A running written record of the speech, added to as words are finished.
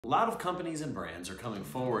A lot of companies and brands are coming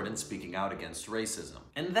forward and speaking out against racism.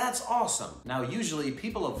 And that's awesome. Now, usually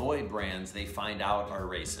people avoid brands they find out are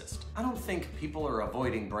racist. I don't think people are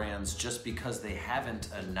avoiding brands just because they haven't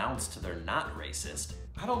announced they're not racist.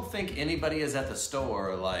 I don't think anybody is at the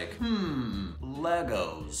store like,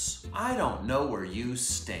 Legos. I don't know where you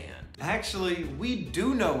stand. Actually, we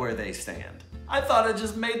do know where they stand. I thought I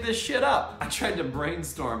just made this shit up. I tried to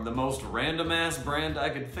brainstorm the most random-ass brand I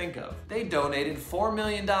could think of. They donated $4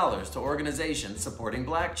 million to organizations supporting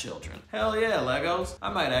black children. Hell yeah, Legos. I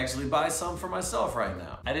might actually buy some for myself right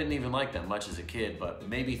now. I didn't even like them much as a kid, but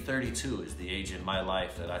maybe 32 is the age in my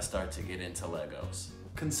life that I start to get into Legos.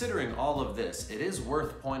 Considering all of this, it is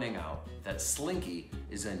worth pointing out that Slinky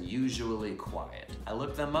is unusually quiet. I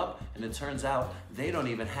looked them up and it turns out they don't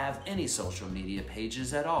even have any social media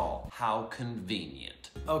pages at all. How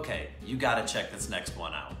convenient. Okay, you gotta check this next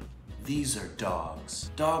one out. These are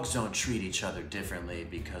dogs. Dogs don't treat each other differently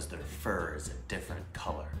because their fur is a different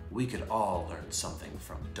color. We could all learn something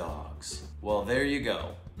from dogs. Well, there you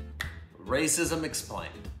go. Racism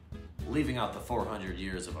explained. Leaving out the 400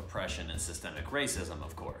 years of oppression and systemic racism,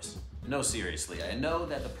 of course. No, seriously, I know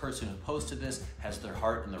that the person who posted this has their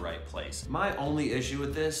heart in the right place. My only issue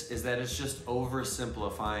with this is that it's just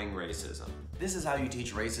oversimplifying racism. This is how you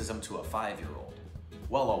teach racism to a 5-year-old.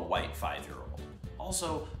 Well, a white 5-year-old.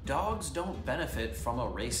 Also, dogs don't benefit from a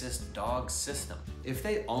racist dog system. If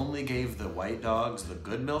they only gave the white dogs the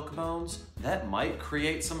good milk bones, that might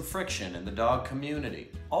create some friction in the dog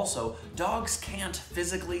community. Also, dogs can't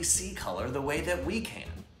physically see color the way that we can.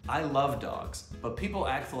 I love dogs, but people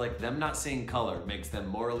act like them not seeing color makes them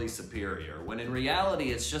morally superior, when in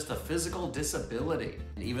reality it's just a physical disability.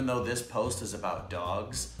 And even though this post is about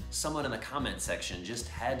dogs, someone in the comment section just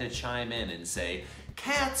had to chime in and say,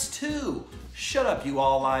 "Cats too! Shut up, you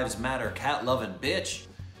all lives matter cat-loving bitch!"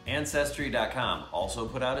 Ancestry.com also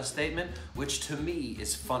put out a statement, which to me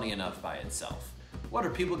is funny enough by itself. What, are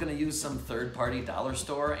people gonna use some third-party dollar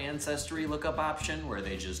store ancestry lookup option where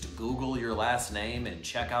they just Google your last name and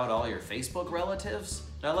check out all your Facebook relatives?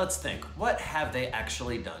 Now let's think, what have they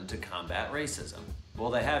actually done to combat racism? Well,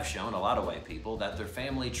 they have shown a lot of white people that their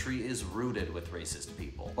family tree is rooted with racist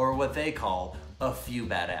people, or what they call a few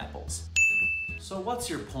bad apples. So what's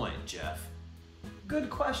your point, Jeff? Good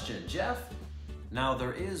question, Jeff. Now,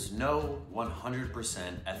 there is no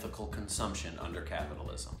 100% ethical consumption under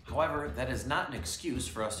capitalism. However, that is not an excuse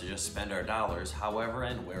for us to just spend our dollars however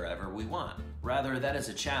and wherever we want. Rather, that is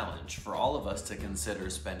a challenge for all of us to consider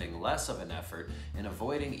spending less of an effort in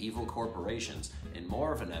avoiding evil corporations and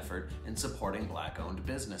more of an effort in supporting black-owned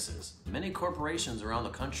businesses. Many corporations around the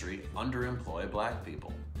country underemploy black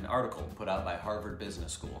people. An article put out by Harvard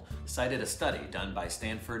Business School cited a study done by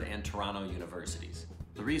Stanford and Toronto universities.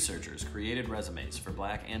 The researchers created resumes for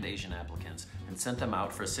black and Asian applicants and sent them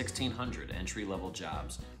out for 1,600 entry-level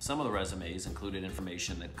jobs. Some of the resumes included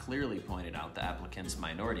information that clearly pointed out the applicant's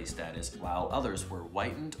minority status, while others were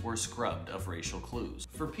whitened or scrubbed of racial clues.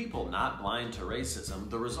 For people not blind to racism,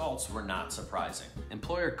 the results were not surprising.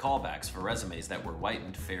 Employer callbacks for resumes that were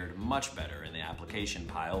whitened fared much better in the application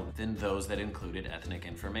pile than those that included ethnic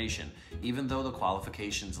information, even though the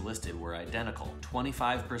qualifications listed were identical.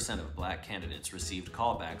 25% of black candidates received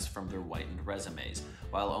callbacks from their whitened resumes,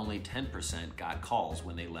 while only 10% got calls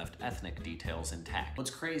when they left ethnic details intact. What's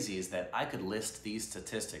crazy is that I could list these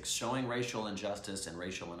statistics showing racial injustice and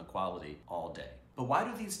racial inequality all day. But why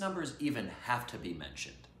do these numbers even have to be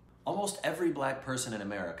mentioned? Almost every black person in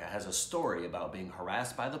America has a story about being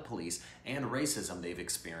harassed by the police and racism they've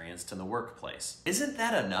experienced in the workplace. Isn't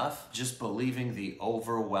that enough, just believing the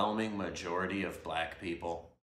overwhelming majority of black people?